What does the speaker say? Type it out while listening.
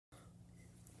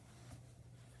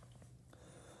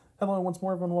Hello once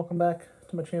more everyone, welcome back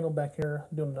to my channel. Back here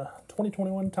doing the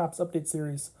 2021 Topps Update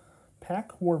Series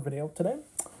pack war video today.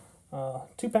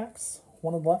 Two packs,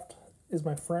 one on the left is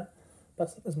my friend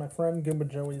Goomba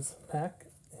Joey's pack,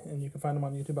 and you can find him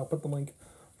on YouTube. I'll put the link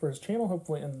for his channel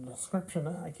hopefully in the description.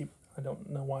 I don't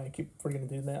know why I keep forgetting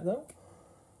to do that though.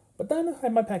 But then I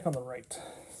have my pack on the right.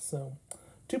 So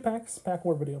two packs, pack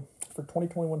war video for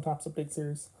 2021 Topps Update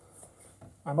Series.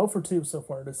 I'm 0 for 2 so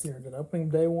far this year. I did opening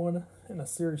day 1 and a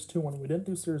series 2 one. We didn't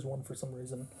do series 1 for some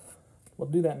reason.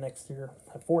 We'll do that next year.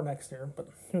 I have 4 next year, but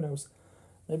who knows.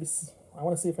 Maybe I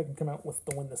want to see if I can come out with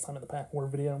the win this time in the pack war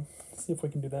video. See if we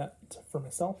can do that for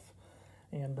myself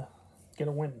and get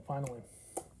a win finally.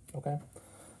 Okay.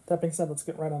 That being said, let's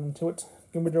get right on into it.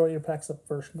 Goomba Joey, your pack's up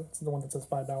first. That's the one that says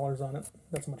 $5 on it.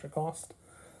 That's how much it cost.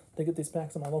 To get these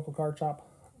packs at my local card shop,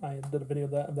 I did a video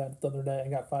of that the other day. I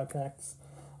got 5 packs.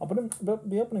 I'll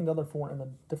be opening the other 4 in a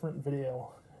different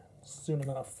video soon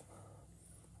enough.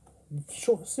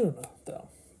 Soon though.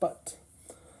 But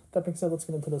that being said, let's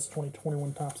get into this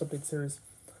 2021 Topps Update Series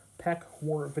pack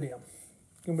war video.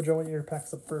 Goomba Joey, your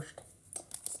pack's up first.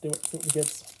 Let's do it. See what he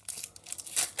gets.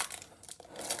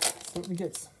 See what he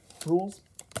gets. Rules,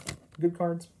 good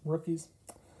cards, rookies.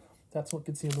 That's what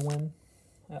gets you the win,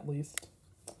 at least.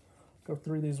 Go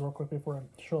through these real quick before I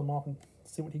show them off and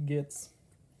see what he gets.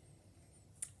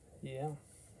 Yeah.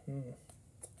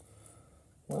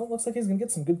 Well, it looks like he's going to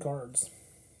get some good cards.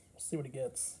 Let's see what he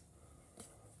gets.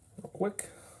 Real quick,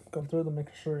 going through them,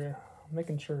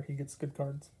 making sure he gets good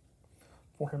cards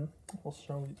for him. We'll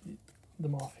show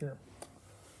them off here.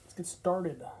 Let's get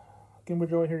started. Goomba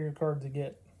Joey, here are your cards you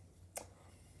get.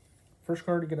 First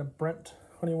card, you get a Brent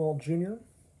Honeywell Jr.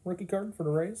 rookie card for the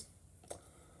Rays.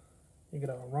 You get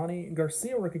a Ronnie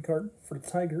Garcia rookie card for the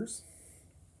Tigers.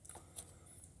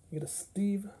 You get a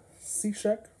Steve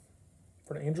Cishek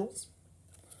for the Angels.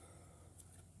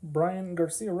 Brian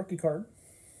Garcia rookie card.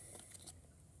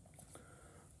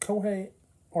 Kohei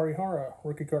Arihara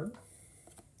rookie card.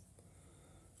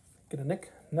 Get a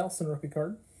Nick Nelson rookie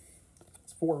card.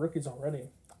 It's 4 rookies already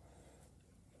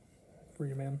for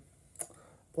you, man.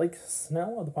 Blake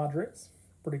Snell of the Padres.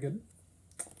 Pretty good.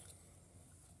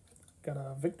 Got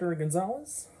a Victor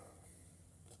Gonzalez.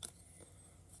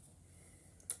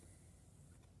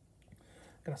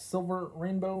 Got a silver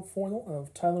rainbow foil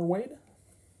of Tyler Wade.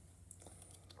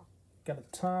 Got a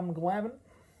Tom Glavine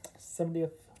 70th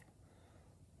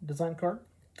design card,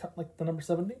 cut like the number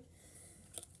 70.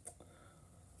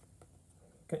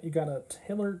 You got a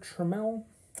Taylor Trammell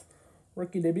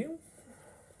rookie debut.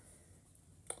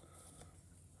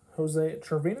 Jose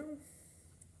Trevino.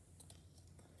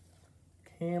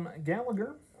 Cam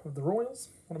Gallagher of the Royals,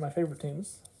 one of my favorite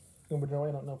teams. Goomba Joey,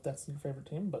 I don't know if that's your favorite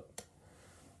team, but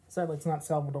sadly, it's not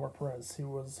Salvador Perez, who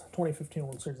was 2015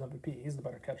 World Series MVP. He's the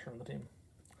better catcher on the team.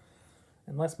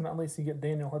 And last but not least, you get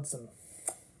Daniel Hudson.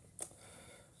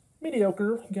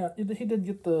 Mediocre. He did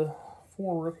get the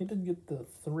 4. He did get the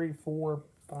 3, 4,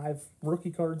 5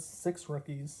 rookie cards, 6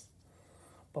 rookies,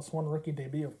 plus 1 rookie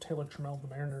debut of Taylor Trammell of the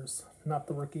Mariners. Not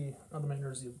the rookie of the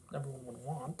Mariners everyone would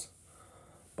want,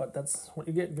 but that's what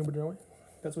you get, Goomba Joey.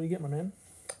 That's what you get, my man.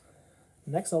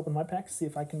 Next, I'll open my pack, see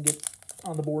if I can get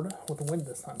on the board with a win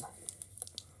this time.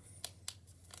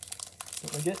 See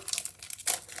what we get.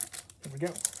 Here we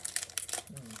go.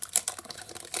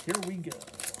 Here we go.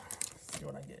 See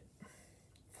what I get.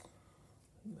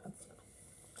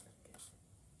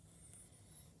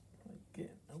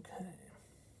 Okay.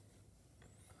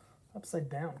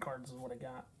 Upside down cards is what I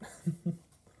got.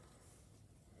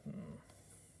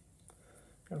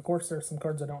 And of course, there's some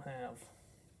cards I don't have.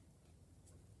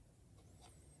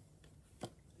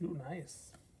 Ooh,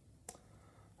 nice.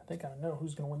 I think I know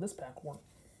who's going to win this pack war.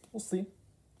 We'll see.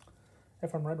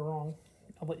 If I'm right or wrong,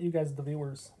 I'll let you guys, the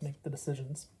viewers, make the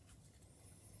decisions.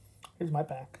 Here's my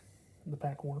pack, the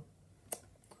pack war.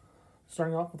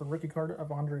 Starting off with a rookie card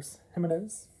of Andres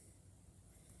Gimenez.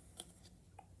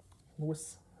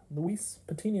 Luis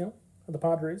Patino of the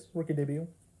Padres, rookie debut.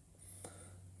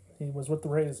 He was with the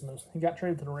Rays most. He got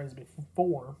traded to the Rays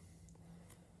before.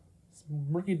 His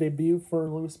rookie debut for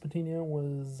Luis Patino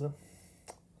was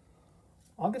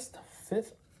August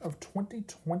 5th of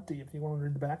 2020, if you want to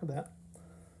read the back of that.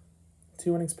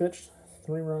 2 innings pitched,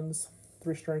 3 runs,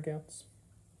 3 strikeouts.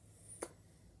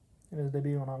 In his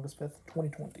debut on August 5th,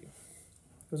 2020. He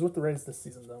was with the Rays this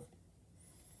season, though.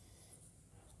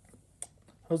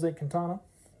 Jose Quintana.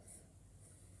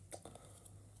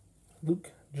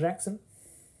 Luke Jackson.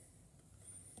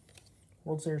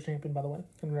 World Series champion, by the way.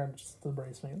 Congrats to the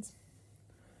Braves fans.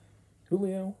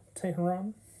 Julio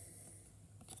Teheran.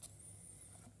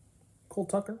 Cole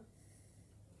Tucker.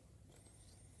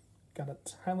 Got a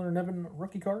Tyler Nevin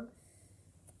rookie card.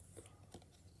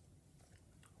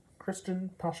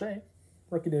 Christian Pache,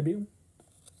 rookie debut.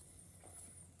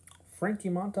 Frankie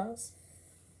Montas.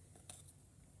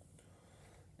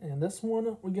 And this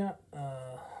one we got,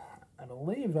 I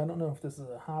believe, I don't know if this is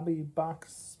a hobby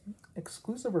box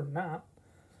exclusive or not.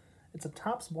 It's a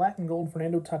Topps Black and Gold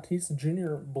Fernando Tatis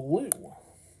Jr. Blue.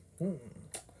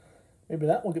 Maybe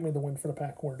that will get me the win for the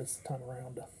pack war this time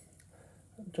around.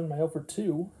 Turn my 0 for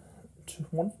 2 to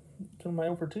 1. Turn my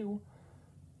 0 for 2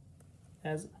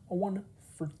 as a 1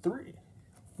 for 3.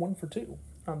 1 for 2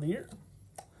 on the year.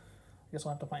 I guess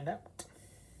we'll have to find out.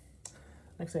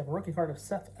 Next, I have a rookie card of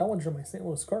Seth Ellinger of my St.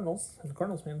 Louis Cardinals. As a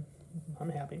Cardinals fan, I'm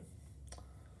happy.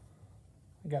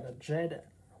 I got a Jed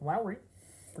Lowry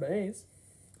for the A's.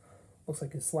 Looks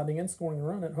like he's sliding in, scoring a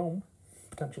run at home,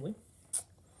 potentially.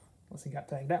 Unless he got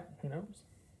tagged out, who knows.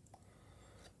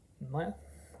 And last,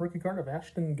 rookie card of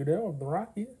Ashton Goudeau of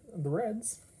the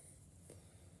Reds.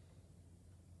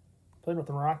 Played with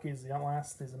the Rockies the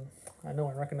last season. I know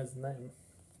I recognize the name.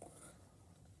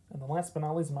 And the last but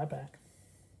not least in my pack,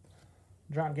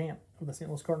 John Gant of the St.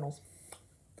 Louis Cardinals,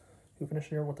 who finished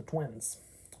here with the Twins,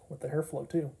 with the hair flow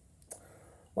too.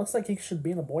 Looks like he should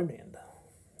be in a boy band.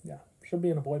 Yeah, should be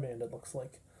in a boy band, it looks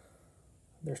like.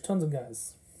 There's tons of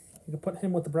guys. You can put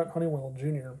him with the Brent Honeywell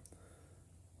Jr.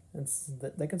 And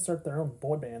they can start their own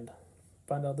boy band.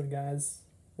 Find other guys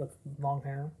with long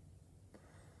hair.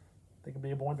 They could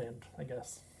be a boy band, I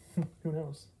guess. Who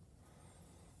knows?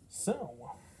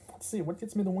 So, let's see. What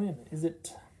gets me the win? Is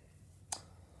it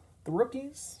the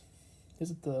rookies?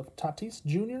 Is it the Tatis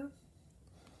Jr.?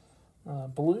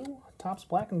 Blue? Topps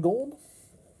Black and Gold?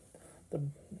 The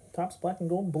Topps Black and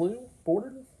Gold blue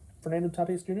bordered Fernando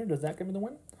Tatis Jr. Does that give me the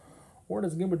win? Or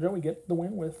does Gimba Joey get the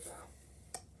win with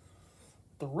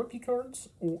the rookie cards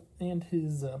and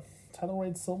his Tyler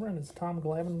Wade Silver and his Tom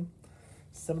Glavine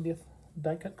 70th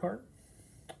die cut card?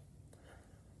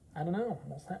 I don't know.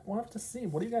 We'll have to see.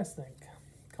 What do you guys think?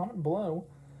 Comment below.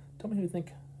 Tell me who you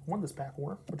think won this pack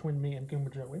war between me and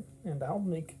Gimba Joey, and I'll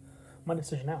make my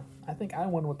decision now. I think I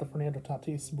won with the Fernando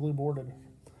Tatis blue bordered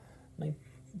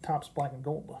Topps Black and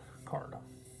Gold card.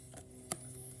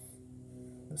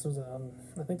 This was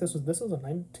I think this was a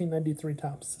 1993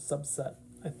 Topps subset,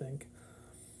 I think.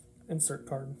 Insert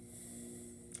card.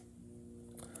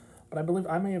 But I believe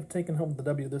I may have taken home the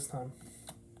W this time.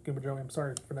 Gimba Joey, I'm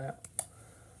sorry for that.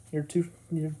 Your two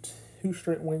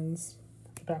straight wins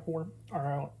to pack war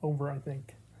are over, I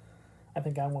think. I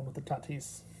think I won with the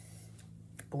Tatis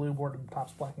blue bordered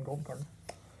Topps Black and Gold card.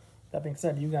 That being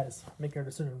said, you guys make your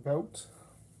decision. Vote.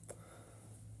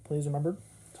 Please remember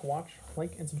to watch,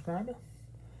 like, and subscribe.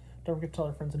 Don't forget to tell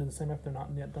your friends to do the same if they're not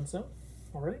yet done so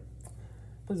already.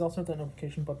 Please also hit that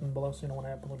notification button below so you know when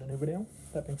I upload a new video.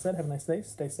 That being said, have a nice day,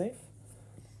 stay safe,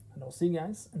 and I'll see you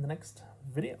guys in the next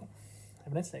video.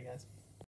 Have a nice day, guys.